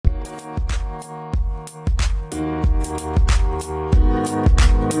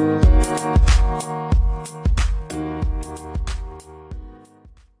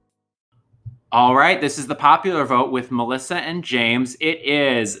All right, this is the popular vote with Melissa and James. It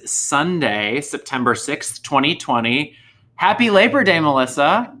is Sunday, September 6th, 2020. Happy Labor Day,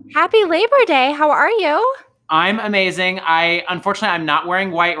 Melissa. Happy Labor Day. How are you? I'm amazing. Unfortunately, I'm not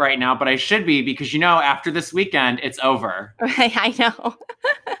wearing white right now, but I should be because, after this weekend, it's over. I know.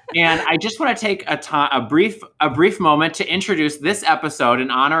 And I just want to take a brief moment to introduce this episode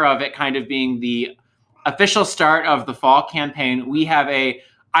in honor of it kind of being the official start of the fall campaign.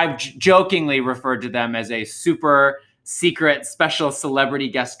 I've jokingly referred to them as a super secret special celebrity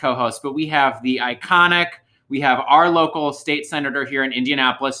guest co-host, but we have we have our local state senator here in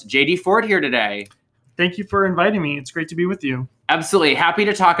Indianapolis, JD Ford, here today. Thank you for inviting me. It's great to be with you. Absolutely. Happy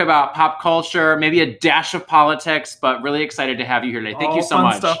to talk about pop culture, maybe a dash of politics, but really excited to have you here today. Thank you so much.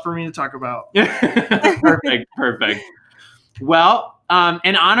 All fun stuff for me to talk about. Perfect. Well,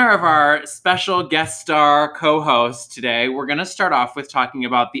 in honor of our special guest star co-host today, we're going to start off with talking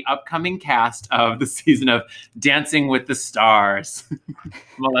about the upcoming cast of the season of Dancing with the Stars.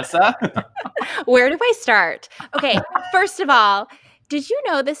 Melissa? Where do I start? Okay, first of all, did you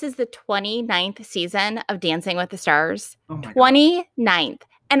know this is the 29th season of Dancing with the Stars? Oh my 29th.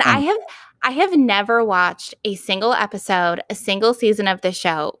 And I have never watched a single episode, a single season of the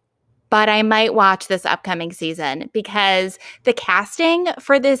show. But I might watch this upcoming season because the casting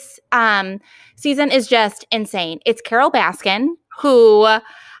for this season is just insane. It's Carole Baskin, who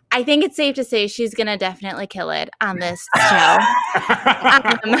I think it's safe to say she's going to definitely kill it on this show.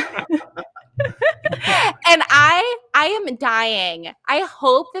 And I am dying. I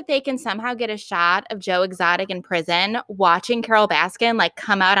hope that they can somehow get a shot of Joe Exotic in prison watching Carole Baskin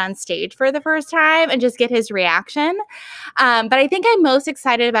come out on stage for the first time and just get his reaction. But I think I'm most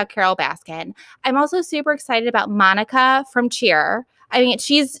excited about Carole Baskin. I'm also super excited about Monica from Cheer. I mean,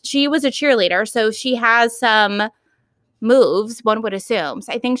 she was a cheerleader, so she has some moves, one would assume.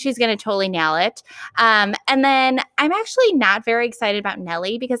 So I think she's going to totally nail it. And then I'm actually not very excited about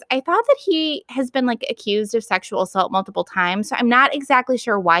Nelly because I thought that he has been accused of sexual assault multiple times. So I'm not exactly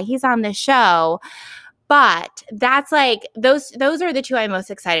sure why he's on this show. But that's those are the two I'm most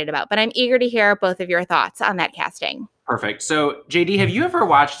excited about. But I'm eager to hear both of your thoughts on that casting. Perfect. So, JD, have you ever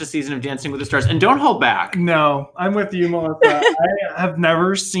watched a season of Dancing with the Stars? And don't hold back. No, I'm with you, Melissa. I have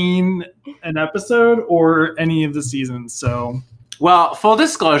never seen an episode or any of the seasons. So, well, full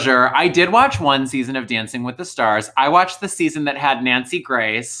disclosure, I did watch one season of Dancing with the Stars. I watched the season that had Nancy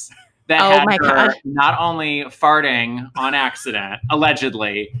Grace, that had her not only farting on accident,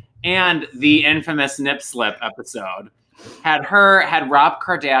 allegedly, and the infamous nip slip episode. Had Rob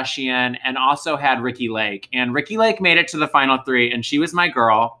Kardashian, and also had Ricki Lake. And Ricki Lake made it to the final three, and she was my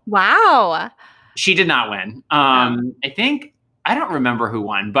girl. Wow. She did not win. I don't remember who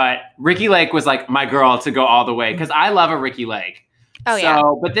won, but Ricki Lake was my girl to go all the way because I love a Ricki Lake. Oh, yeah.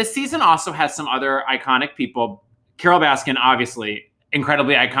 But this season also has some other iconic people. Carole Baskin, obviously,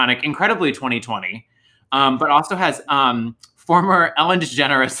 incredibly iconic, incredibly 2020, but also has former Ellen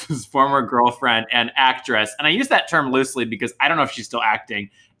DeGeneres' former girlfriend and actress, and I use that term loosely because I don't know if she's still acting,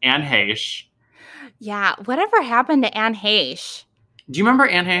 Anne Heche. Yeah, whatever happened to Anne Heche? Do you remember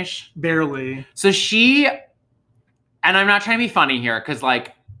Anne Heche? Barely. So and I'm not trying to be funny here because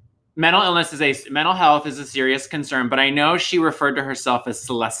mental health is a serious concern, but I know she referred to herself as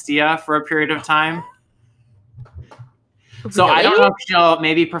Celestia for a period of time. So really? I don't know if she'll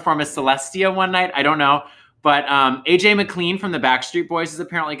maybe perform as Celestia one night. I don't know. But AJ McLean from the Backstreet Boys is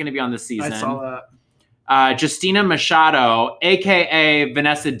apparently going to you this season. I saw that. Justina Machado, a.k.a.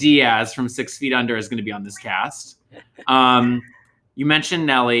 Vanessa Diaz from 6 Feet Under, is going to be on this cast. You mentioned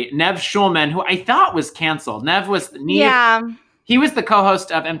Nelly. Nev Schulman, who I thought was canceled. He was the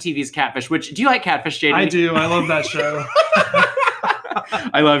co-host of MTV's Catfish, do you like Catfish, JD? I do. I love that show.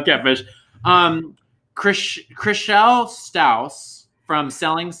 I love Catfish. Chrishell Stause from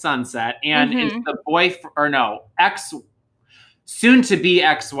Selling Sunset, and is the soon-to-be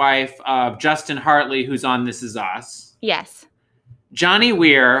ex-wife of Justin Hartley, who's on This Is Us. Yes. Johnny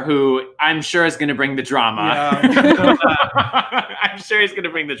Weir, who I'm sure is going to bring the drama. Yeah. I'm sure he's going to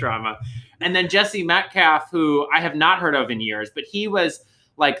bring the drama. And then Jesse Metcalf, who I have not heard of in years, but he was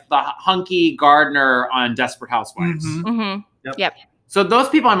the hunky gardener on Desperate Housewives. Mm-hmm. Mm-hmm. Yep. So those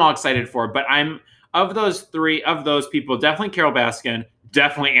people I'm all excited for, but of those people, definitely Carole Baskin,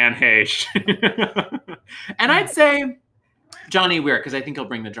 definitely Anne Heche. And I'd say Johnny Weir, because I think he'll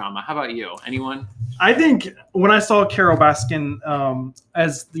bring the drama. How about you? Anyone? I think when I saw Carole Baskin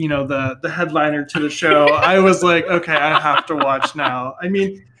as the headliner to the show, I was like, okay, I have to watch now. I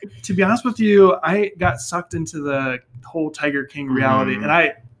mean, to be honest with you, I got sucked into the whole Tiger King reality, and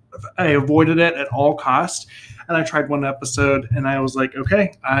I avoided it at all costs. and I tried one episode, and I was like,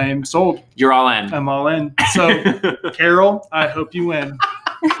 okay, I'm sold. You're all in. I'm all in. So, Carol, I hope you win.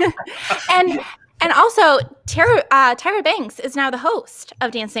 And also, Tyra Banks is now the host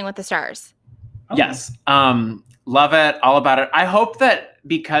of Dancing with the Stars. Oh. Yes. Love it. All about it. I hope that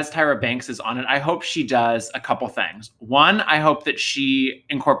because Tyra Banks is on it, I hope she does a couple things. One, I hope that she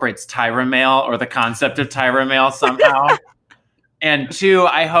incorporates Tyra Mail or the concept of Tyra Mail somehow. And two,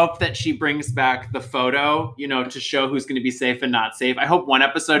 I hope that she brings back the photo, to show who's going to be safe and not safe. I hope one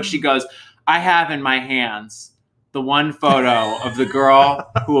episode she goes, I have in my hands the one photo of the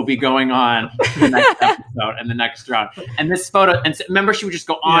girl who will be going on the next episode and the next round. And this photo, and remember, she would just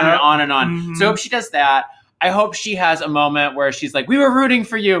go on and on and on. Mm-hmm. So I hope she does that. I hope she has a moment where she's like, we were rooting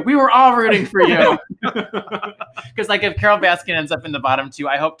for you. We were all rooting for you. Because if Carol Baskin ends up in the bottom two,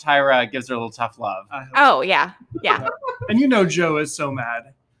 I hope Tyra gives her a little tough love. Oh, yeah. Yeah. And Joe is so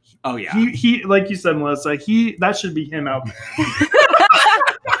mad. Oh, yeah. He like you said, Melissa, that should be him out there.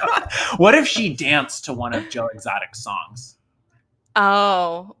 What if she danced to one of Joe Exotic's songs?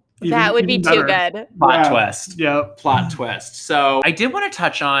 Oh, that would be too good. Plot twist. Yeah. Plot twist. So I did want to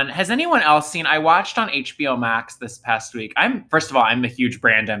touch on, has anyone else seen, I watched on HBO Max this past week. First of all, I'm a huge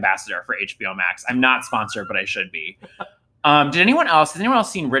brand ambassador for HBO Max. I'm not sponsored, but I should be. Has anyone else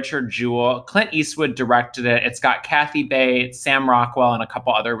seen Richard Jewell? Clint Eastwood directed it. It's got Kathy Bates, Sam Rockwell, and a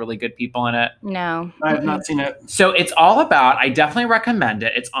couple other really good people in it. No. I have not seen it. So it's all about, I definitely recommend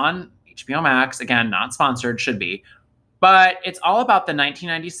it. It's on HBO Max. Again, not sponsored, should be. But it's all about the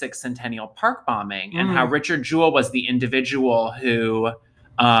 1996 Centennial Park bombing and how Richard Jewell was the individual who,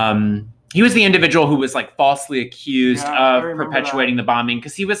 was falsely accused of perpetuating the bombing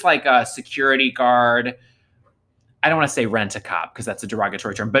because he was like a security guard. I don't want to say rent-a-cop because that's a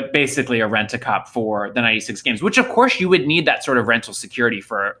derogatory term, but basically a rent-a-cop for the 96 games, which of course you would need that sort of rental security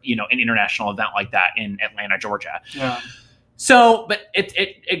for, an international event like that in Atlanta, Georgia. Yeah. So, but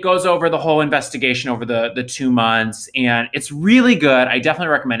it goes over the whole investigation over the 2 months, and it's really good. I definitely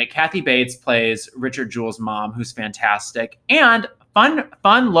recommend it. Kathy Bates plays Richard Jewell's mom, who's fantastic, and fun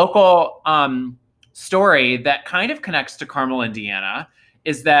local story that kind of connects to Carmel, Indiana,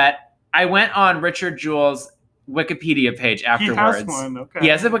 is that I went on Richard Jewell's Wikipedia page afterwards. He has one. Okay. He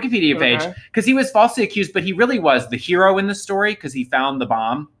has a Wikipedia page because he was falsely accused, but he really was the hero in the story because he found the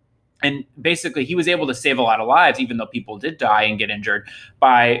bomb. And basically, he was able to save a lot of lives, even though people did die and get injured.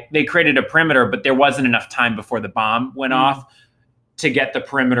 They created a perimeter, but there wasn't enough time before the bomb went off to get the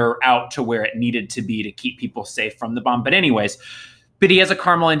perimeter out to where it needed to be to keep people safe from the bomb. But anyways, he has a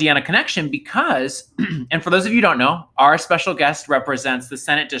Carmel, Indiana connection because, and for those of you who don't know, our special guest represents the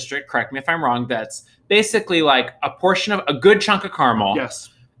Senate district, correct me if I'm wrong, that's basically like a portion of a good chunk of Carmel. Yes.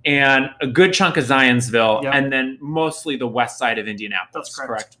 And a good chunk of Zionsville, and then mostly the west side of Indianapolis. That's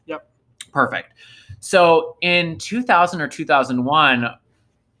correct. Yep. Perfect. So in 2000 or 2001,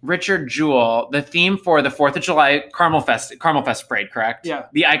 Richard Jewell, the theme for the 4th of July Carmel Fest parade, correct? Yeah.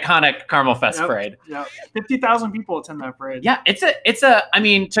 The iconic Carmel Fest parade. Yeah. 50,000 people attend that parade. Yeah. I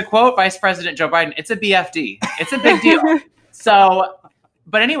mean, to quote Vice President Joe Biden, it's a BFD. It's a big deal. So,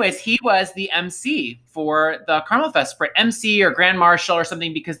 but anyways, he was the MC for the Carmel Fest parade, MC or Grand Marshal or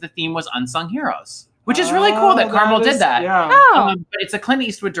something, because the theme was Unsung Heroes, which is really cool that Carmel did that. Yeah. But it's a Clint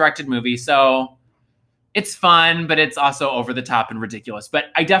Eastwood directed movie, so it's fun, but it's also over the top and ridiculous. But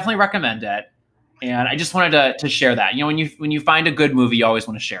I definitely recommend it, and I just wanted to share that. When you find a good movie, you always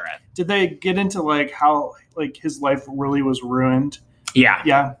want to share it. Did they get into how his life really was ruined? Yeah.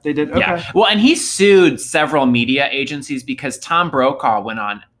 Yeah, they did. Okay. Yeah. Well, and he sued several media agencies because Tom Brokaw went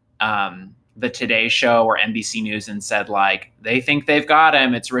on the Today Show or NBC News and said, they think they've got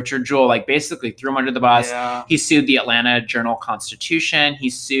him. It's Richard Jewell, basically threw him under the bus. Yeah. He sued the Atlanta Journal-Constitution. They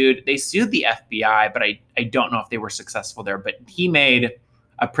sued the FBI, but I don't know if they were successful there. But he made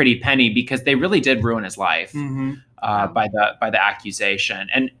a pretty penny because they really did ruin his life by the accusation.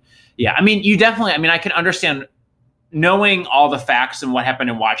 And yeah, I mean, I can understand knowing all the facts and what happened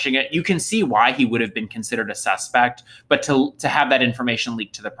and watching it, you can see why he would have been considered a suspect. But to have that information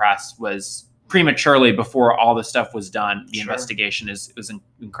leaked to the press was prematurely before all the stuff was done. The investigation was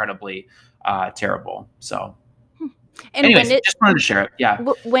incredibly terrible. So, and anyways, just wanted to share it. Yeah.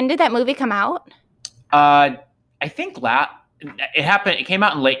 When did that movie come out? I think it came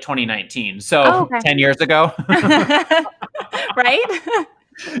out in late 2019. So 10 years ago. Right?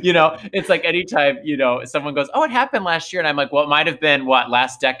 It's like anytime, someone goes, oh, it happened last year. And I'm like, well, it might've been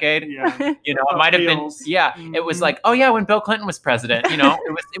last decade. Yeah. It might've been, It was like, oh yeah, when Bill Clinton was president,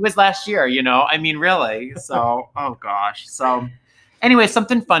 it was last year, I mean, really. So, oh gosh. So Anyway,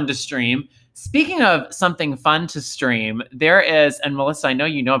 something fun to stream. Speaking of something fun to stream, there is, and Melissa, I know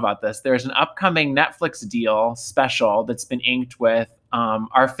you know about this, there's an upcoming Netflix deal special that's been inked with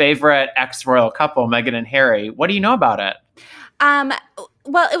our favorite ex-royal couple, Meghan and Harry. What do you know about it?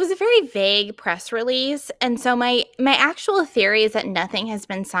 Well, it was a very vague press release, and so my actual theory is that nothing has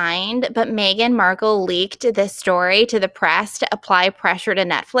been signed, but Meghan Markle leaked this story to the press to apply pressure to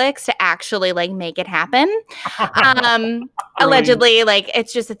Netflix to actually like make it happen. Allegedly, like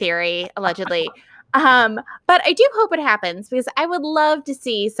it's just a theory, allegedly. But I do hope it happens because I would love to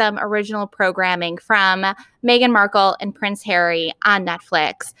see some original programming from Meghan Markle and Prince Harry on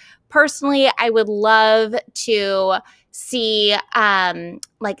Netflix. Personally, I would love to see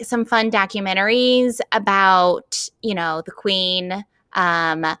like some fun documentaries about, you know, the Queen,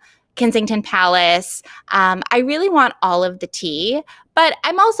 Kensington Palace. I really want all of the tea, but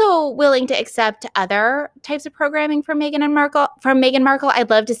I'm also willing to accept other types of programming from Meghan Markle. I'd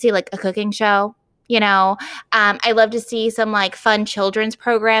love to see like a cooking show. You know, I love to see some like fun children's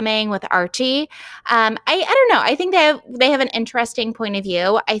programming with Archie. I don't know. I think they have an interesting point of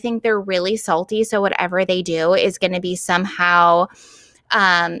view. I think they're really salty. So whatever they do is going to be somehow,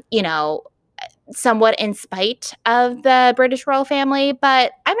 you know, somewhat in spite of the British royal family.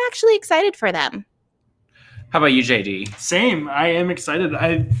 But I'm actually excited for them. How about you, JD? Same. I am excited.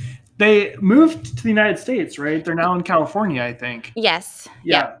 They moved to the United States, right? They're now in California, I think. Yes.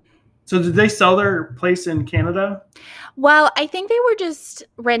 Yeah. Yep. So did they sell their place in Canada? Well, I think they were just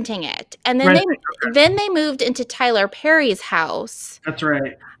renting it. And then they moved into Tyler Perry's house. That's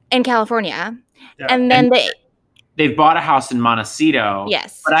right. In California. Yeah. And then they've bought a house in Montecito.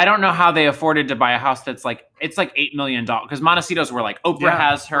 Yes. But I don't know how they afforded to buy a house that's like, it's like $8 million. Because Montecito's where like Oprah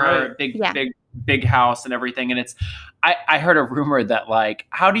has her big house and everything. And it's, I heard a rumor that like,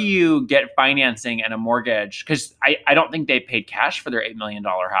 how do you get financing and a mortgage? Because I don't think they paid cash for their $8 million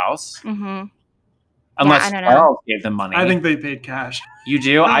house. Mm-hmm. Unless Charles gave them money. I think they paid cash. You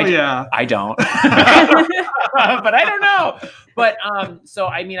do? Yeah. I don't. But I don't know. But so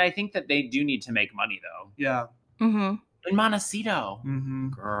I mean, I think that they do need to make money though. Yeah. Mm-hmm. In Montecito. Mm-hmm.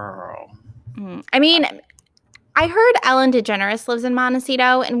 Girl. I mean, I heard Ellen DeGeneres lives in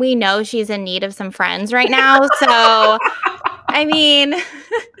Montecito, and we know she's in need of some friends right now. So, I mean,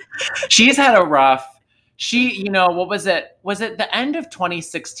 she's had a rough. You know, what was it? Was it the end of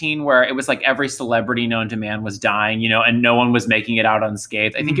 2016 where it was like every celebrity known to man was dying, you know, and no one was making it out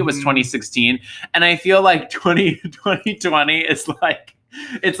unscathed? I think it was 2016. And I feel like 2020 is like,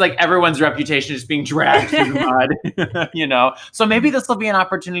 it's like everyone's reputation is being dragged through the mud, you know? So maybe this will be an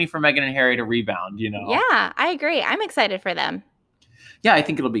opportunity for Meghan and Harry to rebound, you know? Yeah, I agree. I'm excited for them. Yeah, I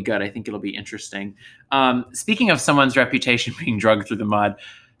think it'll be good. I think it'll be interesting. Speaking of someone's reputation being dragged through the mud,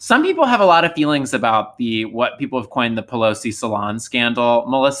 some people have a lot of feelings about what people have coined the Pelosi salon scandal.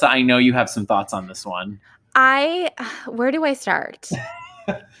 Melissa, I know you have some thoughts on this one. Where do I start?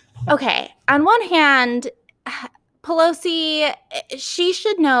 Okay. On one hand, Pelosi, she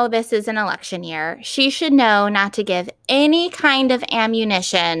should know this is an election year. She should know not to give any kind of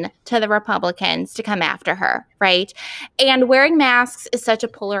ammunition to the Republicans to come after her, right? And wearing masks is such a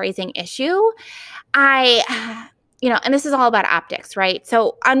polarizing issue. You know, and this is all about optics, right?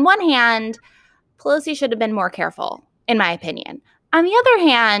 So on one hand, Pelosi should have been more careful, in my opinion. On the other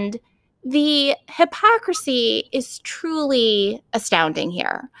hand, the hypocrisy is truly astounding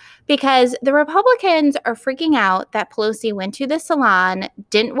here because the Republicans are freaking out that Pelosi went to the salon,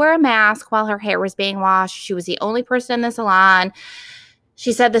 didn't wear a mask while her hair was being washed. She was the only person in the salon.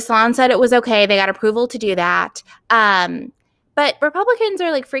 She said the salon said it was okay. They got approval to do that. But Republicans are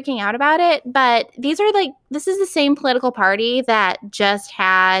like freaking out about it. But this is the same political party that just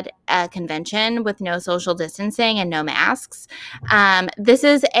had a convention with no social distancing and no masks. This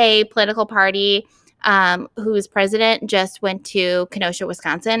is a political party whose president just went to Kenosha,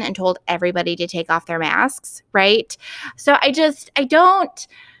 Wisconsin and told everybody to take off their masks, right? So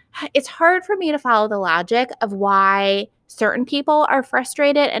it's hard for me to follow the logic of why certain people are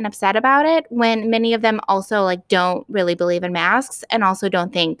frustrated and upset about it when many of them also like don't really believe in masks and also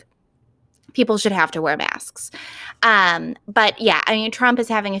don't think people should have to wear masks. But yeah, I mean, Trump is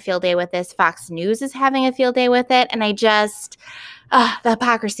having a field day with this. Fox News is having a field day with it. And the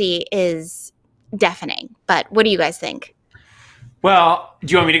hypocrisy is deafening. But what do you guys think? Well,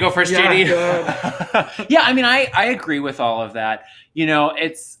 do you want me to go first, JD? Good. Yeah, I mean, I agree with all of that. You know,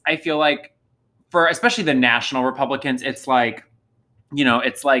 I feel like for especially the national Republicans, it's like, you know,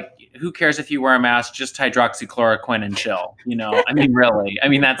 it's like, who cares if you wear a mask, just hydroxychloroquine and chill, you know? I mean, really, I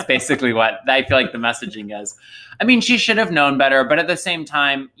mean, that's basically what I feel like the messaging is. I mean, she should have known better, but at the same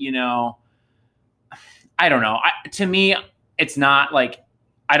time, you know, I don't know. To me, it's not like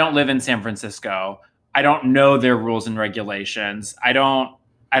I don't live in San Francisco. I don't know their rules and regulations. I don't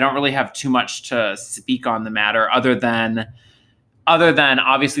really have too much to speak on the matter other than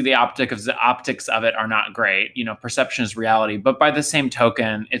obviously the optics of it are not great. You know, perception is reality. But by the same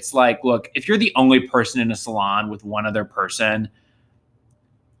token, it's like, look, if you're the only person in a salon with one other person,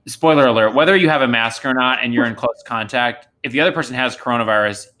 spoiler alert, whether you have a mask or not and you're in close contact, if the other person has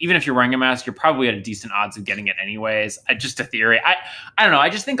coronavirus, even if you're wearing a mask, you're probably at a decent odds of getting it anyways. Just a theory. I don't know. I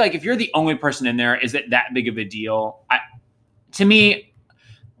just think like if you're the only person in there, is it that big of a deal? To me,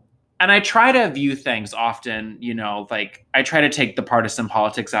 and I try to view things often, you know, like I try to take the partisan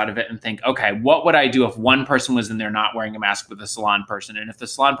politics out of it and think, okay, what would I do if one person was in there not wearing a mask with a salon person? And if the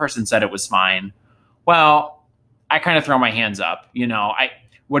salon person said it was fine, well, I kind of throw my hands up, you know,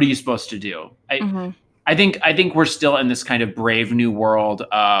 what are you supposed to do? I think we're still in this kind of brave new world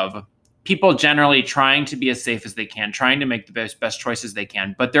of people generally trying to be as safe as they can, trying to make the best choices they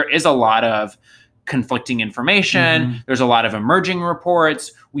can. But there is a lot of conflicting information. There's a lot of emerging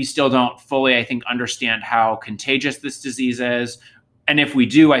reports. We still don't fully, I think, understand how contagious this disease is. And if we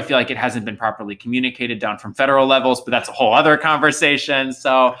do, I feel like it hasn't been properly communicated down from federal levels, but that's a whole other conversation.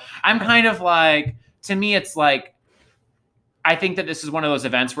 So I'm kind of like, to me, it's like, I think that this is one of those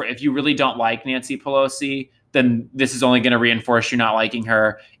events where if you really don't like Nancy Pelosi, then this is only going to reinforce you not liking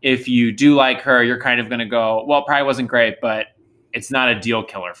her. If you do like her, you're kind of going to go, well, it probably wasn't great, but it's not a deal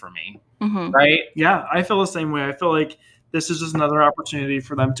killer for me. Right? Yeah, I feel the same way. I feel like this is just another opportunity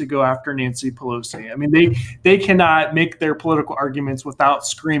for them to go after Nancy Pelosi. I mean, they cannot make their political arguments without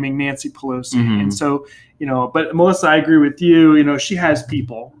screaming Nancy Pelosi. And so, you know, but Melissa, I agree with you. You know, she has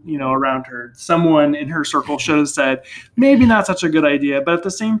people, you know, around her. Someone in her circle should have said, maybe not such a good idea. But at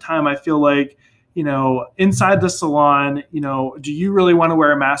the same time, I feel like, you know, inside the salon, you know, do you really want to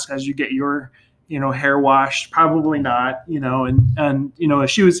wear a mask as you get your, you know, hair washed? Probably not, you know, and, you know,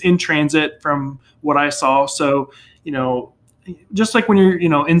 she was in transit from what I saw. So, you know, just like when you're, you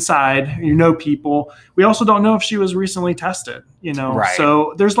know, inside, you know, people, we also don't know if she was recently tested, you know, right.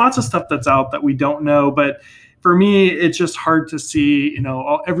 So there's lots of stuff that's out that we don't know, but for me, it's just hard to see, you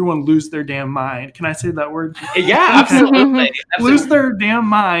know, everyone lose their damn mind. Can I say that word? Yeah, absolutely. Lose their damn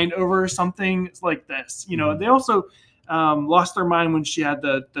mind over something like this. You know, they also lost their mind when she had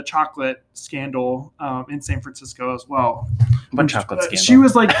the chocolate scandal in San Francisco as well. What chocolate scandal? She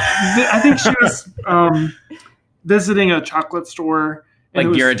was like, I think she was visiting a chocolate store. Like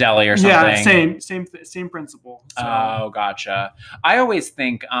Ghirardelli or something. Yeah, same principle. So. Oh, gotcha. I always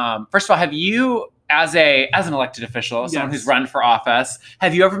think, first of all, have you, as an elected official, someone who's run for office,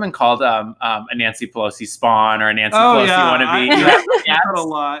 have you ever been called a Nancy Pelosi spawn or a Nancy Pelosi wannabe? Yeah, a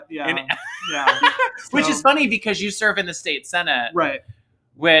lot. Yeah. Yeah. Which is funny because you serve in the state Senate. Right.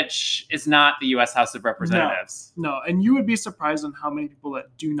 Which is not the U.S. House of Representatives. No, and you would be surprised on how many people that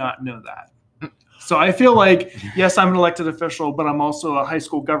do not know that. So I feel like, yes, I'm an elected official, but I'm also a high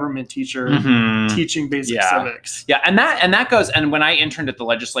school government teacher teaching basic civics. Yeah, and that goes, and when I interned at the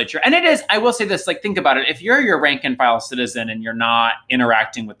legislature, and it is, I will say this, like, think about it. If you're your rank and file citizen and you're not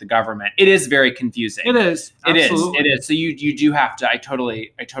interacting with the government, it is very confusing. It is. Absolutely. It is. So you do have to, I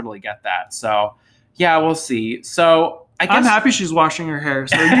totally get that. So yeah, we'll see. So I guess, I'm happy she's washing her hair.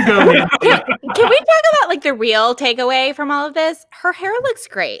 So you go. Can we talk about like the real takeaway from all of this? Her hair looks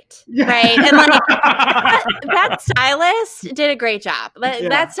great, right? And like that stylist did a great job.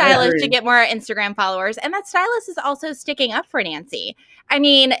 That stylist should get more Instagram followers, and that stylist is also sticking up for Nancy. I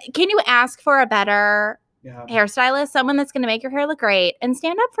mean, can you ask for a better hairstylist? Someone that's going to make your hair look great and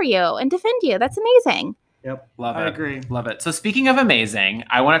stand up for you and defend you. That's amazing. Yep. Love it. I agree. Love it. So speaking of amazing,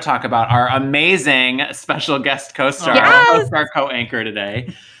 I want to talk about our amazing special guest co-star, co-anchor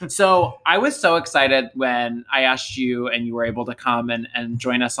today. So I was so excited when I asked you and you were able to come and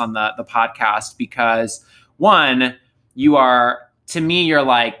join us on the podcast because, one, to me, you're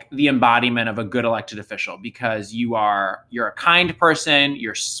like the embodiment of a good elected official because you're a kind person,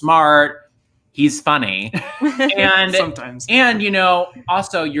 you're smart, he's funny. And sometimes. And, you know,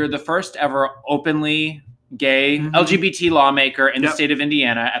 also you're the first ever openly gay LGBT lawmaker in the state of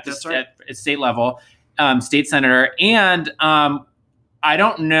Indiana at the state level, state senator. And I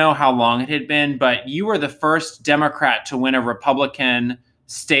don't know how long it had been, but you were the first Democrat to win a Republican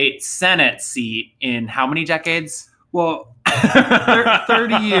state Senate seat in how many decades? Well,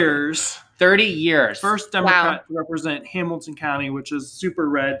 30 years. 30 years. First Democrat to represent Hamilton County, which is super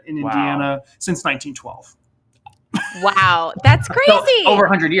red in Indiana since 1912. Wow, that's crazy. So, over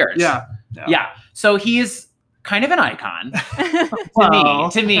 100 years. Yeah. So he's kind of an icon.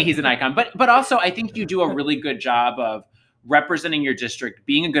 To me, he's an icon. But also, I think you do a really good job of representing your district,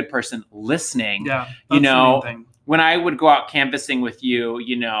 being a good person, listening. Yeah. You know, when I would go out canvassing with you,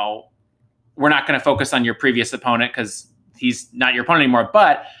 you know, we're not going to focus on your previous opponent because he's not your opponent anymore.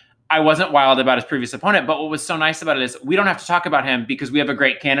 But I wasn't wild about his previous opponent. But what was so nice about it is we don't have to talk about him because we have a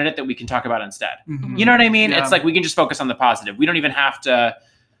great candidate that we can talk about instead. Mhm. You know what I mean? Yeah. It's like we can just focus on the positive. We don't even have to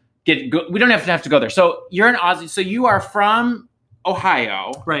we don't have to go there. So you're an Aussie. So you are from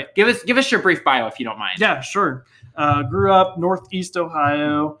Ohio. Right. Give us your brief bio if you don't mind. Yeah, sure. Grew up Northeast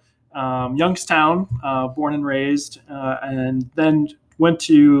Ohio, Youngstown, born and raised, and then went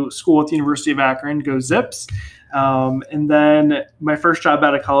to school at the University of Akron, go Zips. And then my first job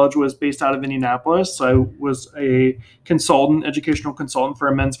out of college was based out of Indianapolis. So I was a educational consultant for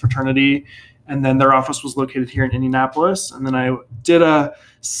a men's fraternity. And then their office was located here in Indianapolis. And then I did a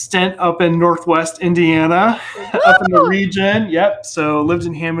stint up in Northwest Indiana, up in the region. Yep. So lived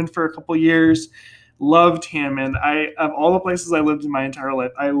in Hammond for a couple years. Loved Hammond. Of all the places I lived in my entire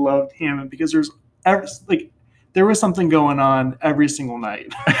life, I loved Hammond because there was something going on every single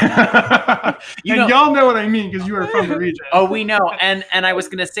night. Y'all know what I mean because you are from the region. Oh, we know. And I was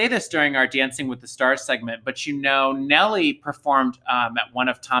going to say this during our Dancing with the Stars segment, but you know, Nelly performed at one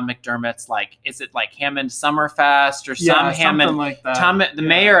of Tom McDermott's, is it like Hammond Summerfest or some Hammond? Something like that. The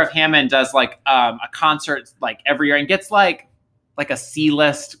mayor of Hammond does a concert every year and gets like a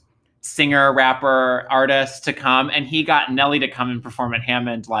C-list singer, rapper, artist to come, and he got Nelly to come and perform at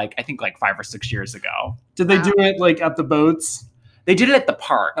Hammond I think 5 or 6 years ago. Did they do it at the boats? They did it at the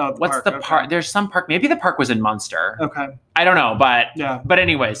park. Oh, What's the park? There's some park. Maybe the park was in Munster. Okay. I don't know, but yeah. But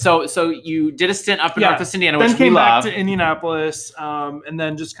anyway, so you did a stint up in Northwest Indiana, which then came we back love. to Indianapolis, and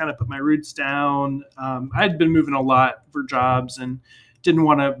then just kind of put my roots down. I'd been moving a lot for jobs and didn't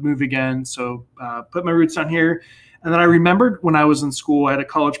want to move again, so put my roots down here. And then I remembered when I was in school, I had a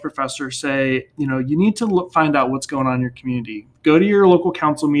college professor say, you need to find out what's going on in your community. Go to your local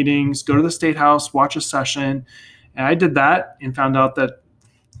council meetings, go to the State House, watch a session. And I did that and found out that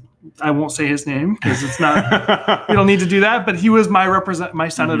I won't say his name because it's not, we don't need to do that. But he was my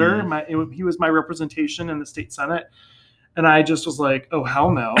senator. Mm-hmm. He was my representation in the state Senate. And I just was like, oh,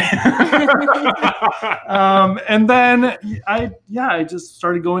 hell no. And then I just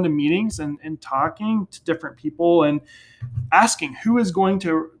started going to meetings and talking to different people and asking who is going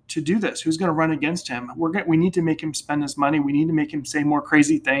to do this, who's going to run against him. We need to make him spend his money. We need to make him say more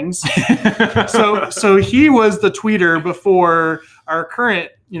crazy things. So he was the tweeter before our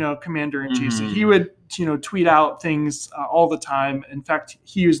current, commander in chief. Mm-hmm. So he would, tweet out things all the time. In fact,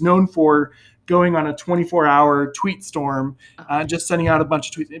 he was known for going on a 24-hour tweet storm, just sending out a bunch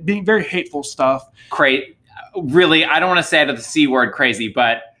of tweets, being very hateful stuff. Really, I don't want to say the C word crazy,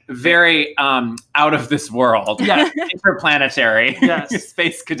 but very out of this world. Yeah. Interplanetary. Yes.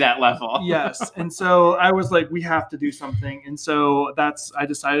 Space cadet level. Yes. And so I was like, we have to do something. And so I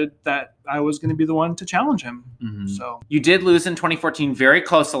decided that I was going to be the one to challenge him. Mm-hmm. So you did lose in 2014, very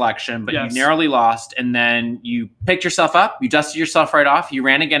close election, but you narrowly lost. And then you picked yourself up, you dusted yourself right off. You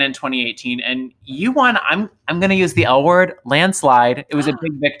ran again in 2018 and you won. I'm going to use the L word, landslide. It was a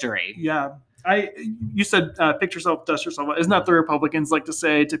big victory. Yeah. You said pick yourself, dust yourself up. Isn't that the Republicans like to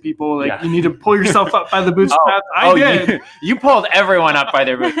say to people you need to pull yourself up by the bootstraps? I did. You pulled everyone up by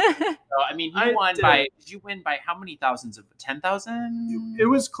their bootstraps. So, I mean, did you win by how many thousands of 10,000? It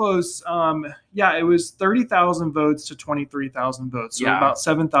was close. It was 30,000 votes to 23,000 votes. So about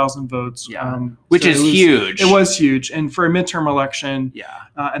 7,000 votes. Yeah. Which is huge. It was huge. And for a midterm election. Yeah.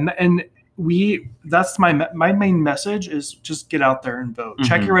 And that's my main message is just get out there and vote. Mm-hmm.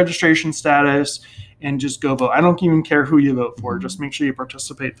 Check your registration status and just go vote. I don't even care who you vote for. Just make sure you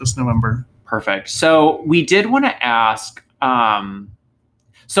participate this November. Perfect. So we did want to ask,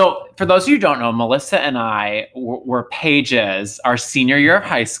 so for those of you who don't know, Melissa and I were pages our senior year of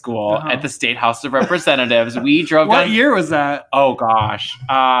high school at the State House of Representatives. We drove What year was that? Oh gosh.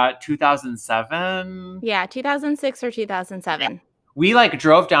 2007? Yeah, 2006 or 2007. We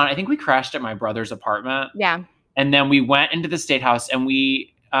drove down. I think we crashed at my brother's apartment. Yeah. And then we went into the State House and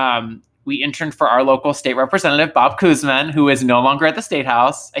we interned for our local state representative, Bob Kuzman, who is no longer at the State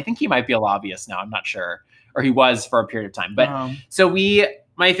House. I think he might be a lobbyist now. I'm not sure. Or he was for a period of time. But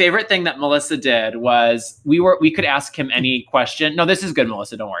my favorite thing that Melissa did was we could ask him any question. No, this is good,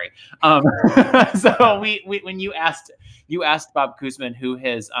 Melissa. Don't worry. So when you asked Bob Kuzman who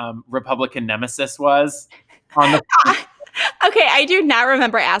his Republican nemesis was on the Okay, I do not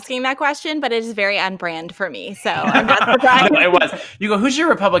remember asking that question, but it is very on brand for me, so I'm not surprised. No, it was. You go, who's your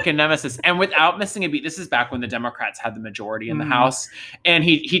Republican nemesis? And without missing a beat, this is back when the Democrats had the majority in the House, and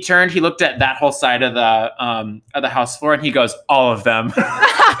he turned, he looked at that whole side of the House floor, and he goes, all of them.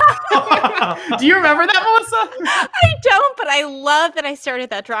 Do you remember that, Melissa? I don't, but I love that I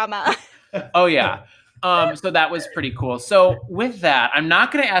started that drama. Oh, yeah. So that was pretty cool. So with that, I'm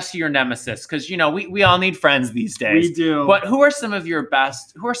not going to ask you your nemesis because we all need friends these days. We do. But who are some of your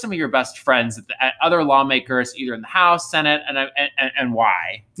best friends at other lawmakers, either in the House, Senate, and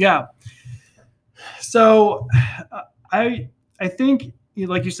why? Yeah. So I think,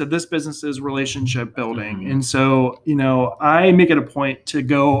 like you said, this business is relationship building, and so I make it a point to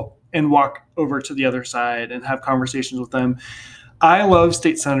go and walk over to the other side and have conversations with them. I love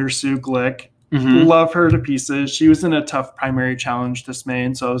State Senator Sue Glick. Mm-hmm. Love her to pieces. She was in a tough primary challenge this May,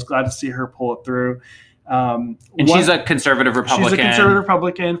 and so I was glad to see her pull it through. She's a conservative Republican. She's a conservative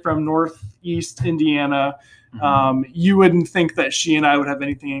Republican from Northeast Indiana. Mm-hmm. You wouldn't think that she and I would have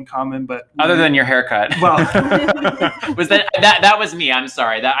anything in common, but other than your haircut. Well, was that was me? I'm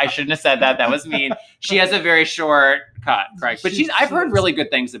sorry. That I shouldn't have said that. That was mean. She has a very short cut, correct? But I've heard really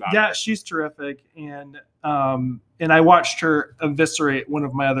good things about her. Yeah, she's terrific, and I watched her eviscerate one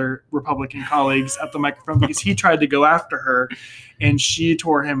of my other Republican colleagues at the microphone because he tried to go after her, and she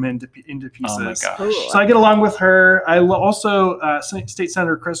tore him into pieces. Oh my gosh. So I get along with her. I also State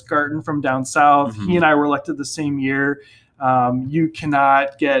Senator Chris Garton from down south. Mm-hmm. He and I were elected the same year. You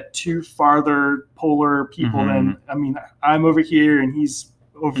cannot get two farther polar people than I'm over here and he's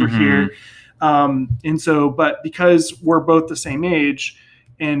over here. But because we're both the same age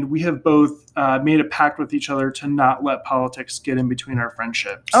and we have both made a pact with each other to not let politics get in between our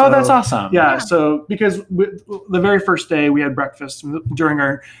friendship. So, that's awesome. Yeah. So because the very first day we had breakfast during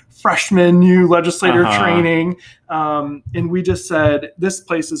our freshman new legislator training. And we just said, this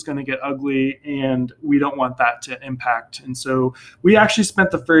place is going to get ugly and we don't want that to impact. And so we actually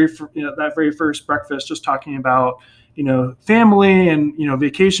spent that very first breakfast just talking about, family and,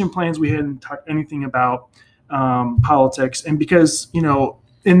 vacation plans. We hadn't talked anything about politics. And because,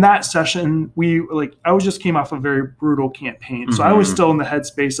 in that session, I just came off a very brutal campaign. Mm-hmm. So I was still in the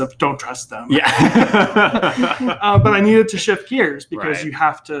headspace of don't trust them. Yeah. But I needed to shift gears because you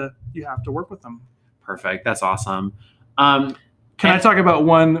have to work with them. Perfect. That's awesome. Can I talk about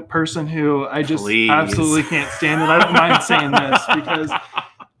one person who I just absolutely can't stand? And I don't mind saying this because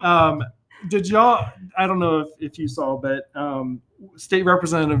did y'all, I don't know if you saw, but State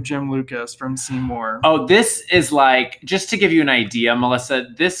Representative Jim Lucas from Seymour. Oh, this is just to give you an idea, Melissa,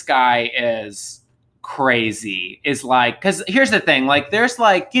 this guy is crazy. Because here's the thing, there's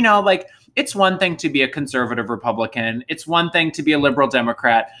it's one thing to be a conservative Republican. It's one thing to be a liberal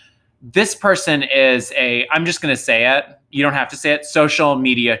Democrat. This person is I'm just going to say it. You don't have to say it. Social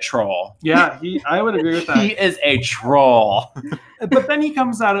media troll. Yeah, I would agree with that. He is a troll. But then he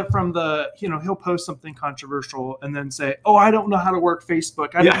comes at it from he'll post something controversial and then say, oh, I don't know how to work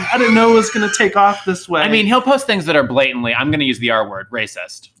Facebook. I didn't know it was going to take off this way. I mean, he'll post things that are blatantly, I'm going to use the R word,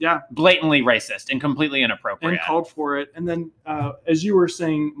 racist. Yeah. Blatantly racist and completely inappropriate. And called for it. And then as you were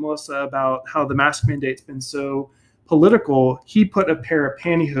saying, Melissa, about how the mask mandate's been so political, he put a pair of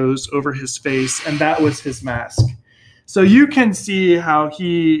pantyhose over his face and that was his mask. So you can see how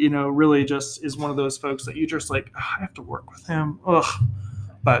he, really just is one of those folks that you just I have to work with him. Ugh.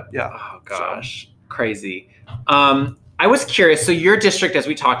 But yeah. Oh gosh, crazy. I was curious. So your district, as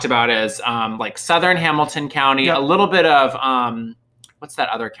we talked about, is Southern Hamilton County, a little bit of what's that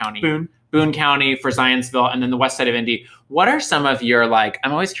other county? Boone County for Zionsville, and then the west side of Indy. What are some of your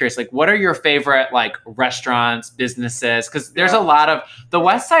I'm always curious, what are your favorite restaurants, businesses? Because there's a lot of, the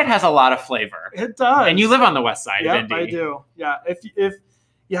west side has a lot of flavor. It does. And you live on the west side of Indy. I do. Yeah. If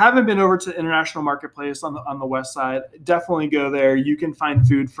you haven't been over to International Marketplace on the west side, definitely go there. You can find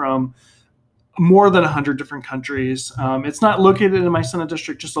food from more than 100 different countries. It's not located in my Senate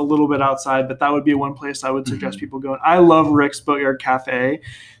district, just a little bit outside, but that would be one place I would suggest people going. I love Rick's Boatyard Cafe.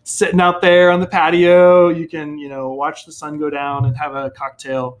 Sitting out there on the patio, you can, watch the sun go down and have a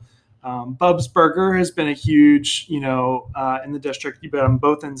cocktail. Bub's Burger has been a huge, in the district. I'm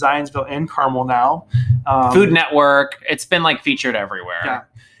both in Zionsville and Carmel now. Food Network. It's been featured everywhere. Yeah.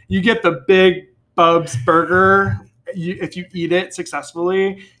 You get the big Bub's Burger. If you eat it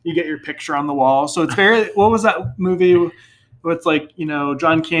successfully, you get your picture on the wall. So it's very, what was that movie with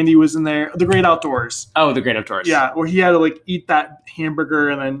John Candy was in there? The Great Outdoors. Oh, The Great Outdoors. Yeah, where he had to eat that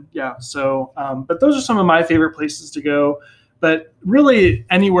hamburger and then, So, but those are some of my favorite places to go. But really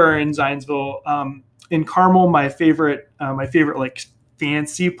anywhere in Zionsville, in Carmel, my favorite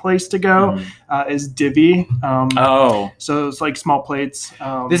fancy place to go is Divvy. So it's small plates.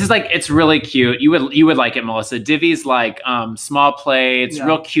 This is it's really cute. You would like it, Melissa. Divvy's small plates,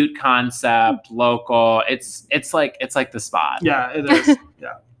 real cute concept, local. It's the spot. Yeah, it is.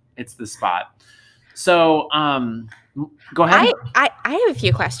 Yeah, it's the spot. So go ahead. I have a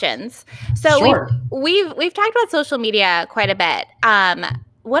few questions. So sure. we've talked about social media quite a bit.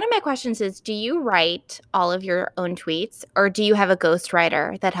 one of my questions is, do you write all of your own tweets, or do you have a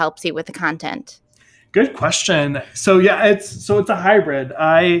ghostwriter that helps you with the content? Good question. So yeah, it's a hybrid.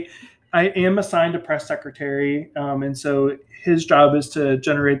 I am assigned a press secretary, and so his job is to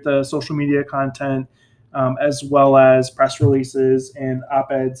generate the social media content, as well as press releases and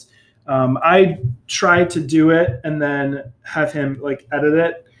op-eds. I try to do it and then have him like edit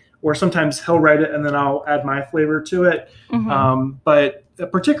it, or sometimes he'll write it and then I'll add my flavor to it. But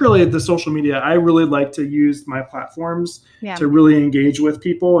particularly the social media, I really like to use my platforms to really engage with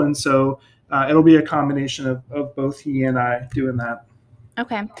people. And so it'll be a combination of both he and I doing that.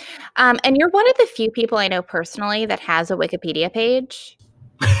 Okay. And you're one of the few people I know personally that has a Wikipedia page.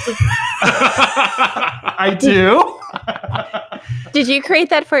 I do. Did you create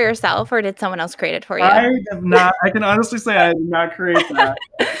that for yourself, or did someone else create it for you? I have not. I can honestly say I did not create that.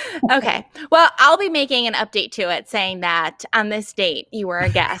 Okay. Well, I'll be making an update to it saying that on this date you were a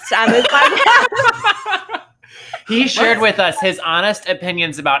guest on this podcast. He shared with us his honest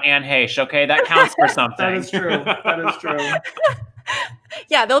opinions about Anne Heche. Okay, that counts for something. That is true. That is true.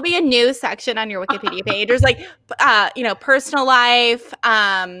 Yeah, there'll be a news section on your Wikipedia page. There's like, personal life,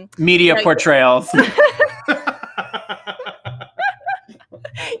 media portrayals.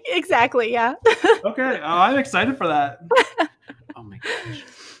 Exactly. Yeah. Okay. I'm excited for that. Oh my gosh.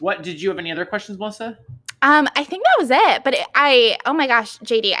 What did you have any other questions, Melissa? I think that was it. But oh my gosh,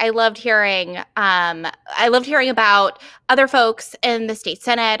 JD, I loved hearing about other folks in the state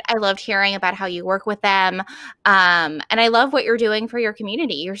Senate. I loved hearing about how you work with them. And I love what you're doing for your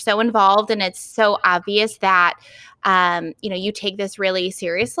community. You're so involved, and it's so obvious that, you take this really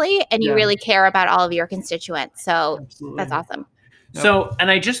seriously and you really care about all of your constituents. So Absolutely. That's awesome. So, and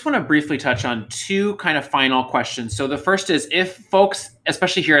I just want to briefly touch on two kind of final questions. So the first is, if folks,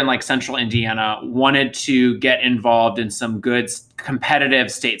 especially here in like central Indiana, wanted to get involved in some good competitive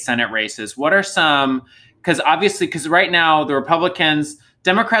state Senate races, what are some, because right now the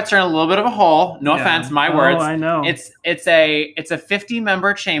Democrats are in a little bit of a hole. No offense, my words. I know. It's a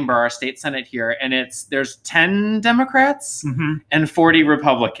 50-member chamber, our state Senate here, and there's 10 Democrats and 40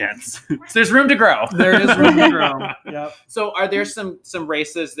 Republicans. So there's room to grow. There is room to grow. Yep. So are there some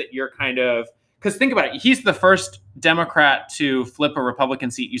races that you're kind of, because think about it, he's the first Democrat to flip a Republican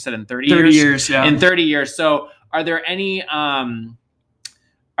seat, you said, in 30 years? 30 years, yeah. In 30 years. So are there any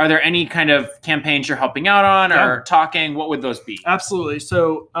kind of campaigns you're helping out on or talking? What would those be? Absolutely.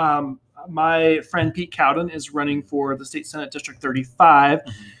 So my friend Pete Cowden is running for the State Senate District 35.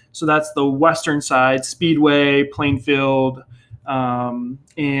 So that's the western side, Speedway, Plainfield,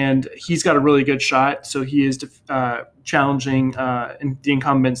 and he's got a really good shot. So he is challenging the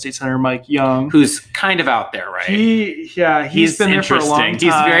incumbent state senator Mike Young, who's kind of out there, right? He's been there for a long time.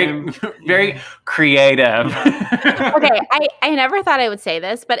 He's very, very creative. Okay, I never thought I would say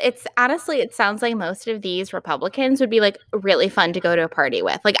this, but it sounds like most of these Republicans would be like really fun to go to a party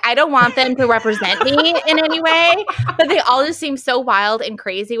with. Like, I don't want them to represent me in any way, but they all just seem so wild and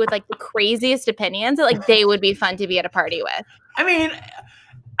crazy with like the craziest opinions that like they would be fun to be at a party with. I mean,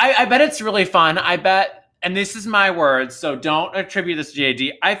 I bet it's really fun. I bet. And this is my words, so don't attribute this to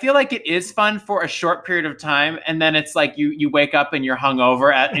JD. I feel like it is fun for a short period of time, and then it's like you wake up and you're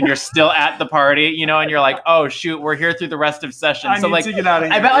hungover and you're still at the party, and you're like, oh shoot, we're here through the rest of session. I need to get out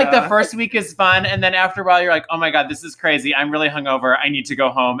of here. I bet like the first week is fun, and then after a while you're like, oh my god, this is crazy. I'm really hungover. I need to go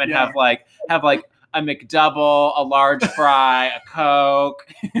home and have like a McDouble, a large fry, a Coke.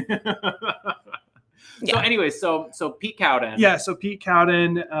 So anyway, so Pete Cowden. Yeah, so Pete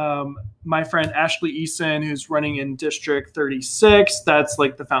Cowden, my friend Ashley Eason, who's running in District 36. That's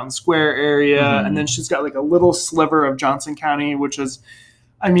like the Fountain Square area. And then she's got like a little sliver of Johnson County, which is,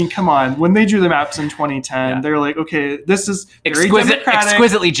 I mean, come on. When they drew the maps in 2010, they're like, okay, this is very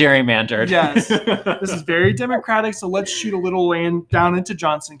exquisitely gerrymandered. Yes, this is very Democratic, so let's shoot a little land down into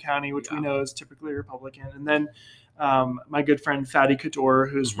Johnson County, which we know is typically Republican. And then my good friend Fatty Couture,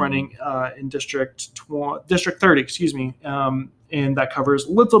 who's running in District 30, and that covers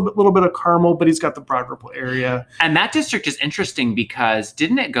a little bit of Carmel, but he's got the Broad Ripple area. And that district is interesting because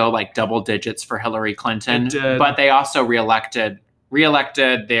didn't it go like double digits for Hillary Clinton? It did. But they also reelected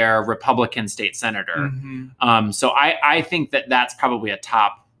their Republican state senator. So I think that's probably a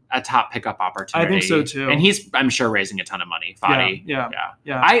top pickup opportunity. I think so too. And he's, I'm sure, raising a ton of money. Fadi.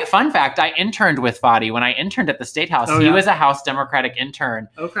 Yeah. Fun fact, I interned with Fadi when I interned at the State House. He was a House Democratic intern.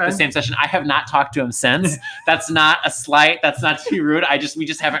 Okay. The same session. I have not talked to him since. That's not a slight. That's not to be rude. We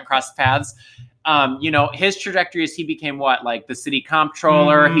just haven't crossed paths. His trajectory is he became like the city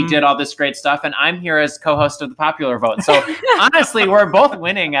comptroller. He did all this great stuff, and I'm here as co-host of the Popular Vote. So honestly, we're both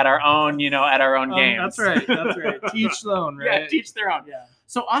winning at our own, games. That's right. Teach their own, right? Yeah, teach their own. Yeah.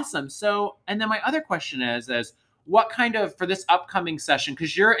 So awesome. So, and then my other question is what kind of, for this upcoming session,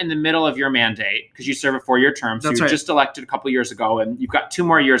 because you're in the middle of your mandate, because you serve a 4-year term, so you were just elected a couple years ago, and you've got 2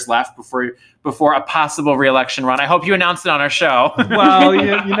 more years left before a possible re-election run. I hope you announced it on our show. Well,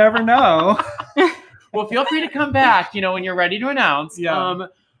 you never know. Well, feel free to come back, when you're ready to announce. Yeah.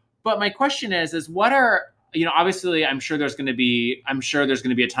 But my question is what are, obviously I'm sure there's going to be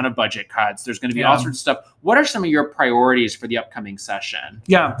a ton of budget cuts. There's going to be all sorts of stuff. What are some of your priorities for the upcoming session?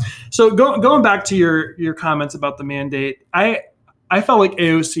 Yeah. So going back to your comments about the mandate, I felt like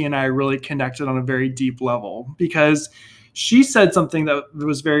AOC and I really connected on a very deep level, because she said something that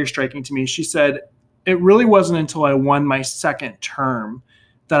was very striking to me. She said, it really wasn't until I won my 2nd term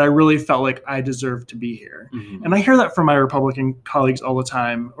that I really felt like I deserved to be here. Mm-hmm. And I hear that from my Republican colleagues all the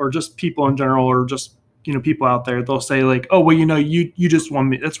time, or just people in general, or just people out there. They'll say like, oh, well, you just won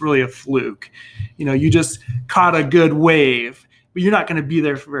me. That's really a fluke. You just caught a good wave, but you're not going to be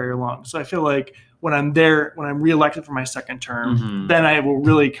there for very long. So I feel like when I'm reelected for my 2nd term, mm-hmm. then I will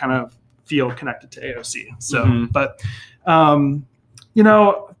really kind of feel connected to AOC. So, mm-hmm. But,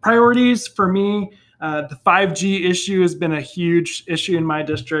 priorities for me, the 5G issue has been a huge issue in my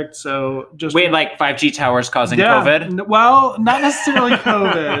district. So just like 5G towers causing COVID? Well, not necessarily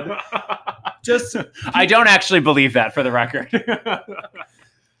COVID. I don't actually believe that, for the record.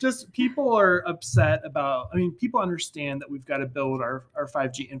 Just people are upset about, people understand that we've got to build our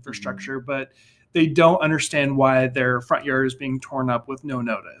 5G infrastructure, mm-hmm. but they don't understand why their front yard is being torn up with no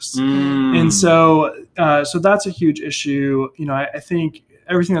notice. Mm. And so that's a huge issue. I think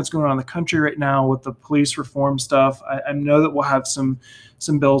everything that's going on in the country right now with the police reform stuff, I know that we'll have some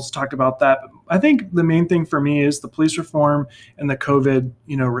bills to talk about that. But I think the main thing for me is the police reform and the COVID,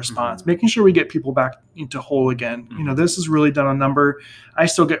 response, mm-hmm. making sure we get people back into whole again. Mm-hmm. This has really done a number. I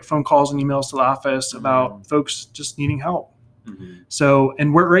still get phone calls and emails to the office mm-hmm. about folks just needing help. Mm-hmm. So,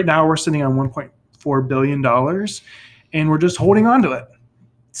 and right now we're sitting on $1.4 billion, and we're just holding on to it.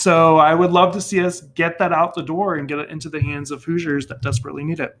 So I would love to see us get that out the door and get it into the hands of Hoosiers that desperately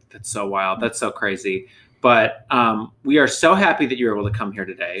need it. That's so wild. That's so crazy. But we are so happy that you were able to come here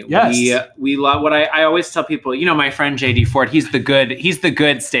today. Yes. We love what I always tell people, my friend JD Ford, he's the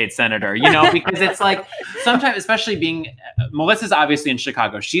good state senator, because it's like sometimes, especially Melissa's obviously in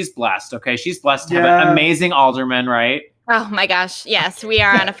Chicago. She's blessed. Okay. She's blessed to have an amazing alderman, right? Oh my gosh. Yes. We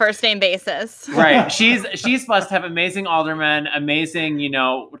are on a first name basis. Right. She's blessed to have amazing aldermen, amazing,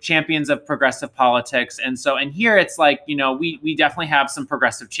 champions of progressive politics. And here it's like, we definitely have some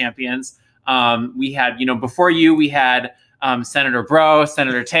progressive champions. We had, before you, we had Senator Breaux,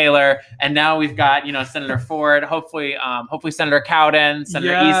 Senator Taylor, and now we've got, Senator Ford, hopefully Senator Cowden,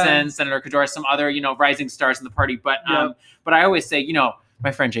 Senator Eason, Senator Kador, some other, rising stars in the party. But I always say,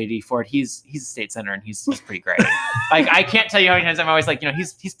 my friend JD Ford, he's a state senator and he's pretty great. Like, I can't tell you how many times I'm always like,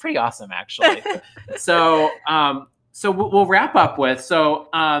 he's pretty awesome actually. So we'll wrap up with,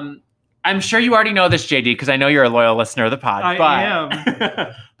 I'm sure you already know this, JD, because I know you're a loyal listener of the pod. I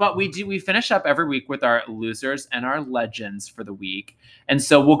am. But we finish up every week with our losers and our legends for the week. And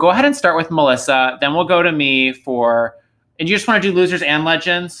so we'll go ahead and start with Melissa. Then we'll go to me and you just want to do losers and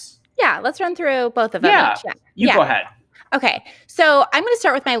legends? Yeah, let's run through both of them. Yeah, you go ahead. Okay, so I'm going to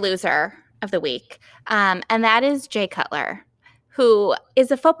start with my loser of the week, and that is Jay Cutler, who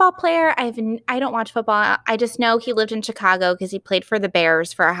is a football player. I don't watch football. I just know he lived in Chicago because he played for the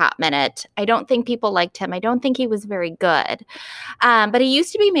Bears for a hot minute. I don't think people liked him. I don't think he was very good. But he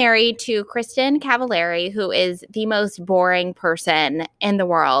used to be married to Kristen Cavallari, who is the most boring person in the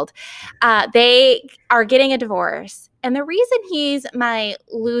world. They are getting a divorce. And the reason he's my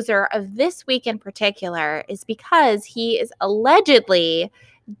loser of this week in particular is because he is allegedly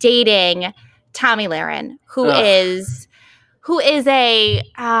dating Tomi Lahren, who is a,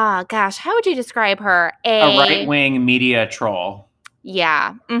 how would you describe her? A right-wing media troll.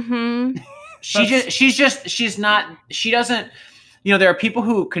 Yeah. Mm-hmm. She doesn't, there are people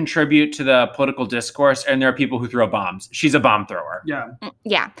who contribute to the political discourse and there are people who throw bombs. She's a bomb thrower. Yeah.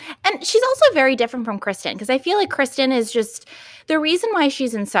 Yeah. And she's also very different from Kristen, because I feel like Kristen is just, the reason why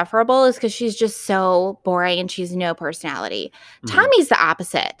she's insufferable is because she's just so boring and she's no personality. Mm-hmm. Tommy's the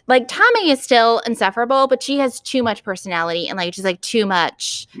opposite. Like, Tomi is still insufferable, but she has too much personality and like, she's like too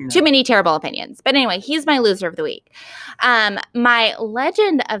many terrible opinions. But anyway, he's my loser of the week. My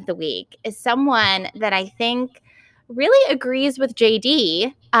legend of the week is someone that I think really agrees with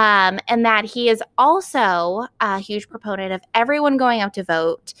JD, and that he is also a huge proponent of everyone going out to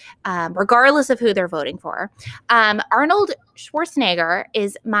vote, regardless of who they're voting for. Arnold Schwarzenegger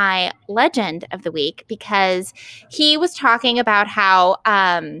is my legend of the week because he was talking about how,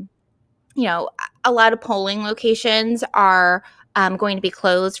 a lot of polling locations are going to be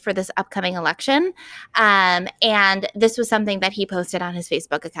closed for this upcoming election. And this was something that he posted on his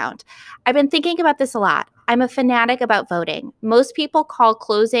Facebook account. I've been thinking about this a lot. I'm a fanatic about voting. Most people call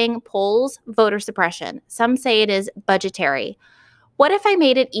closing polls voter suppression. Some say it is budgetary. What if I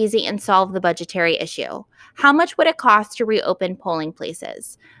made it easy and solved the budgetary issue? How much would it cost to reopen polling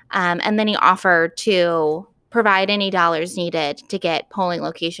places? And then he offered to provide any dollars needed to get polling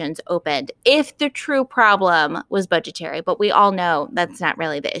locations opened if the true problem was budgetary. But we all know that's not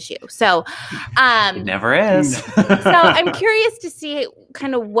really the issue. So it never is. So I'm curious to see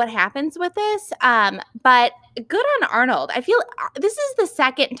kind of what happens with this. But good on Arnold. I feel this is the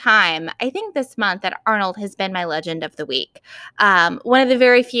second time, I think this month, that Arnold has been my legend of the week. One of the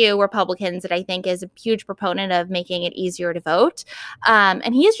very few Republicans that I think is a huge proponent of making it easier to vote.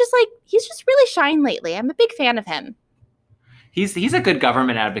 And he's just really shined lately. I'm a big fan of him. He's a good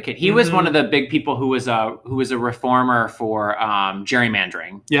government advocate. He was one of the big people who was a reformer for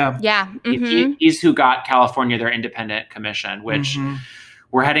gerrymandering. Yeah. Yeah. Mm-hmm. He's who got California their independent commission, which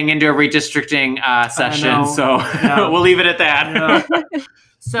we're heading into a redistricting session. So we'll leave it at that. Yeah.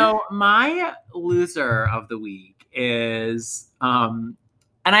 So my loser of the week is, and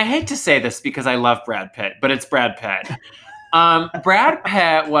I hate to say this because I love Brad Pitt, but it's Brad Pitt. Brad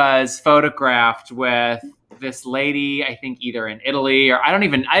Pitt was photographed with this lady, I think either in Italy or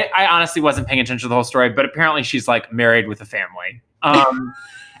I honestly wasn't paying attention to the whole story, but apparently she's like married with a family.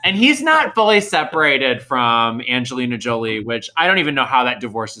 And he's not fully separated from Angelina Jolie, which I don't even know how that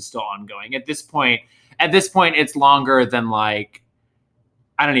divorce is still ongoing. At this point, it's longer than like,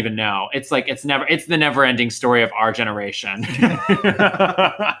 I don't even know. It's the never ending story of our generation.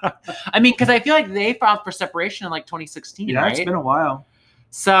 I mean, because I feel like they filed for separation in like 2016, right? Yeah, it's been a while.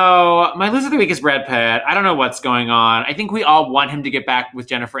 So my loser of the week is Brad Pitt. I don't know what's going on. I think we all want him to get back with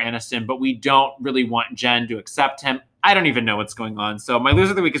Jennifer Aniston, but we don't really want Jen to accept him. I don't even know what's going on. So my loser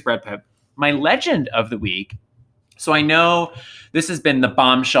of the week is Brad Pitt. My legend of the week. So I know this has been the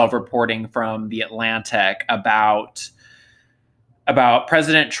bombshell reporting from The Atlantic about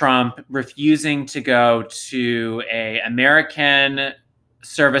President Trump refusing to go to a American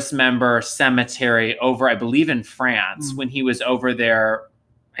service member cemetery over, I believe, in France when he was over there,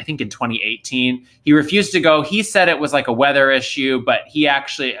 I think in 2018. He refused to go. He said it was like a weather issue, but he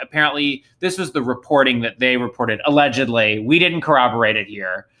actually, apparently, this was the reporting that they reported, allegedly. We didn't corroborate it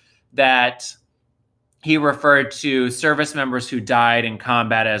here, that he referred to service members who died in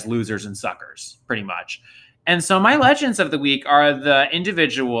combat as losers and suckers, pretty much. And so my legends of the week are the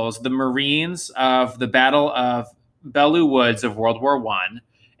individuals, the Marines of the Battle of Belleau Woods of World War I.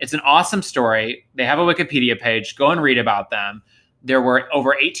 It's an awesome story. They have a Wikipedia page. Go and read about them. There were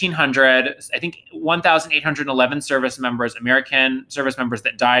over 1,800, I think 1,811 service members, American service members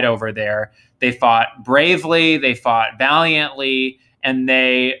that died over there. They fought bravely, they fought valiantly, and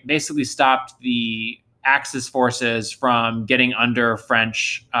they basically stopped the Axis forces from getting under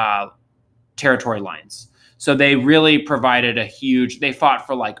French territory lines. So they really provided they fought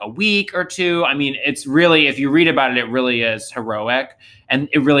for like a week or two. I mean, it's really, if you read about it, it really is heroic. And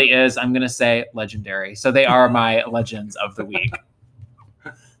it really is, I'm going to say, legendary. So they are my legends of the week.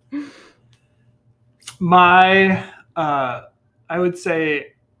 I would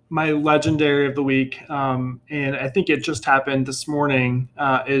say my legendary of the week, and I think it just happened this morning,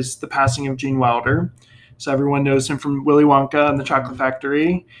 is the passing of Gene Wilder. So everyone knows him from Willy Wonka and the Chocolate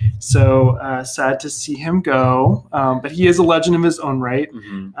Factory. So sad to see him go, but he is a legend of his own right.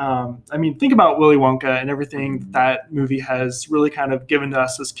 I mean, think about Willy Wonka and everything that movie has really kind of given to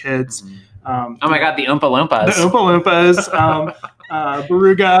us as kids. Oh my God, the Oompa Loompas. The Oompa Loompas,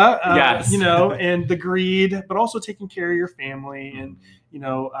 Beruga, yes. And the greed, but also taking care of your family and,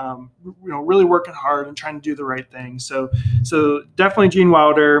 really working hard and trying to do the right thing. So definitely Gene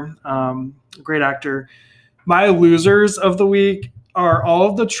Wilder, great actor. My losers of the week are all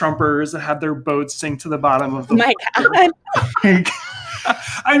of the Trumpers that had their boats sink to the bottom of the God.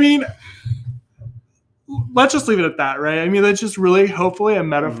 I mean, let's just leave it at that, right? I mean, that's just really hopefully a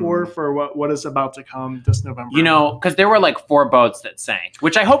metaphor for what is about to come this November. Because there were like 4 boats that sank,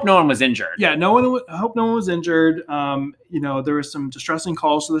 which I hope no one was injured. Yeah, I hope no one was injured. There was some distressing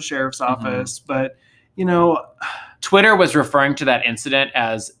calls to the sheriff's office, but Twitter was referring to that incident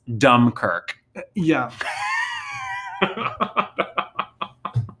as Dunkirk. Yeah.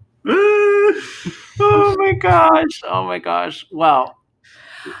 Oh my gosh. Well,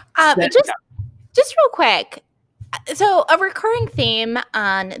 just real quick. So a recurring theme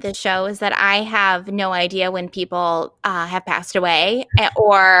on the show is that I have no idea when people have passed away,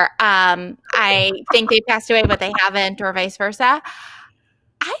 or I think they passed away, but they haven't, or vice versa.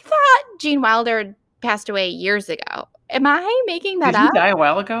 I thought Gene Wilder passed away years ago. Am I making that Did he up? die a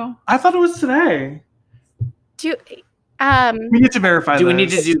while ago? I thought it was today. We need to verify. Do we need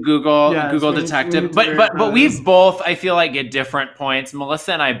to do Google Yes, Google we need to Detective? verify But this. we've both, I feel like, at different points.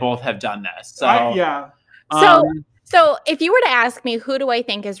 Melissa and I both have done this. So So if you were to ask me who do I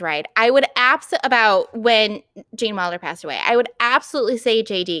think is right, I would about when Gene Wilder passed away, I would absolutely say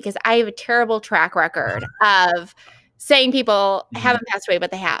JD, because I have a terrible track record of saying people haven't passed away,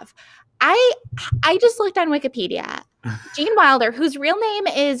 but they have. I just looked on Wikipedia. Gene Wilder, whose real name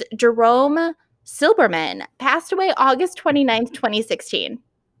is Jerome Silberman, passed away August 29th, 2016.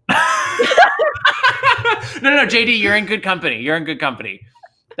 No, JD, you're in good company. You're in good company.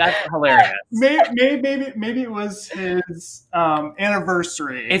 That's hilarious. Maybe it was his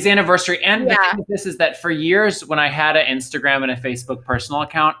anniversary. It's anniversary. And the thing with this is that for years, when I had an Instagram and a Facebook personal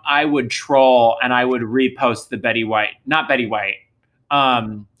account, I would troll and I would repost the Betty White. Not Betty White.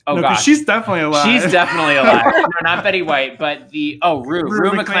 Gosh. She's definitely alive. She's definitely alive. No, not Betty White, but Rue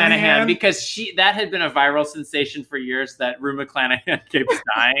McClanahan, because that had been a viral sensation for years that Rue McClanahan keeps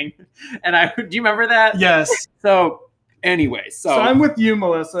dying. And do you remember that? Yes. So anyway, so I'm with you,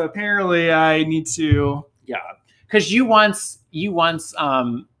 Melissa. Apparently I need to. Yeah. Because you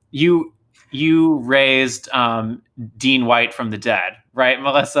raised Dean White from the dead, right,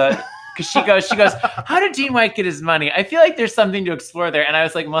 Melissa? Because she goes, how did Dean White get his money? I feel like there's something to explore there. And I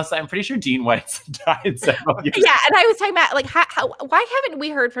was like, Melissa, I'm pretty sure Dean White's died several years. Yeah, and I was talking about, like, why haven't we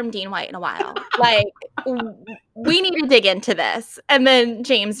heard from Dean White in a while? Like, we need to dig into this. And then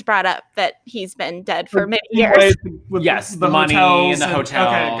James brought up that he's been dead for many years. With yes, the money and the hotels.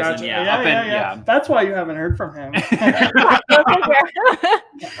 Okay, gotcha. Yeah. That's why you haven't heard from him.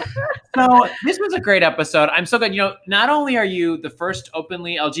 So this was a great episode. I'm so glad. Not only are you the first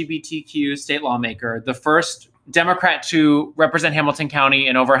openly LGBTQ state lawmaker, the first Democrat to represent Hamilton County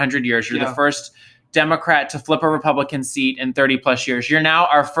in over 100 years, you're the first Democrat to flip a Republican seat in 30 plus years. You're now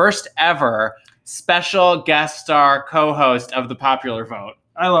our first ever special guest star co-host of the Popular Vote.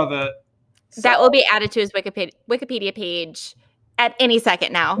 I love it. That will be added to his Wikipedia page at any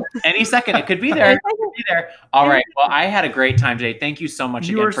second now. Any second. It could be there. All right. Well, I had a great time today. Thank you so much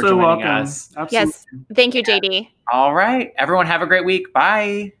again for joining us. Absolutely. Yes. Thank you, JD. All right. Everyone have a great week.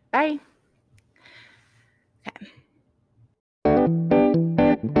 Bye. Bye.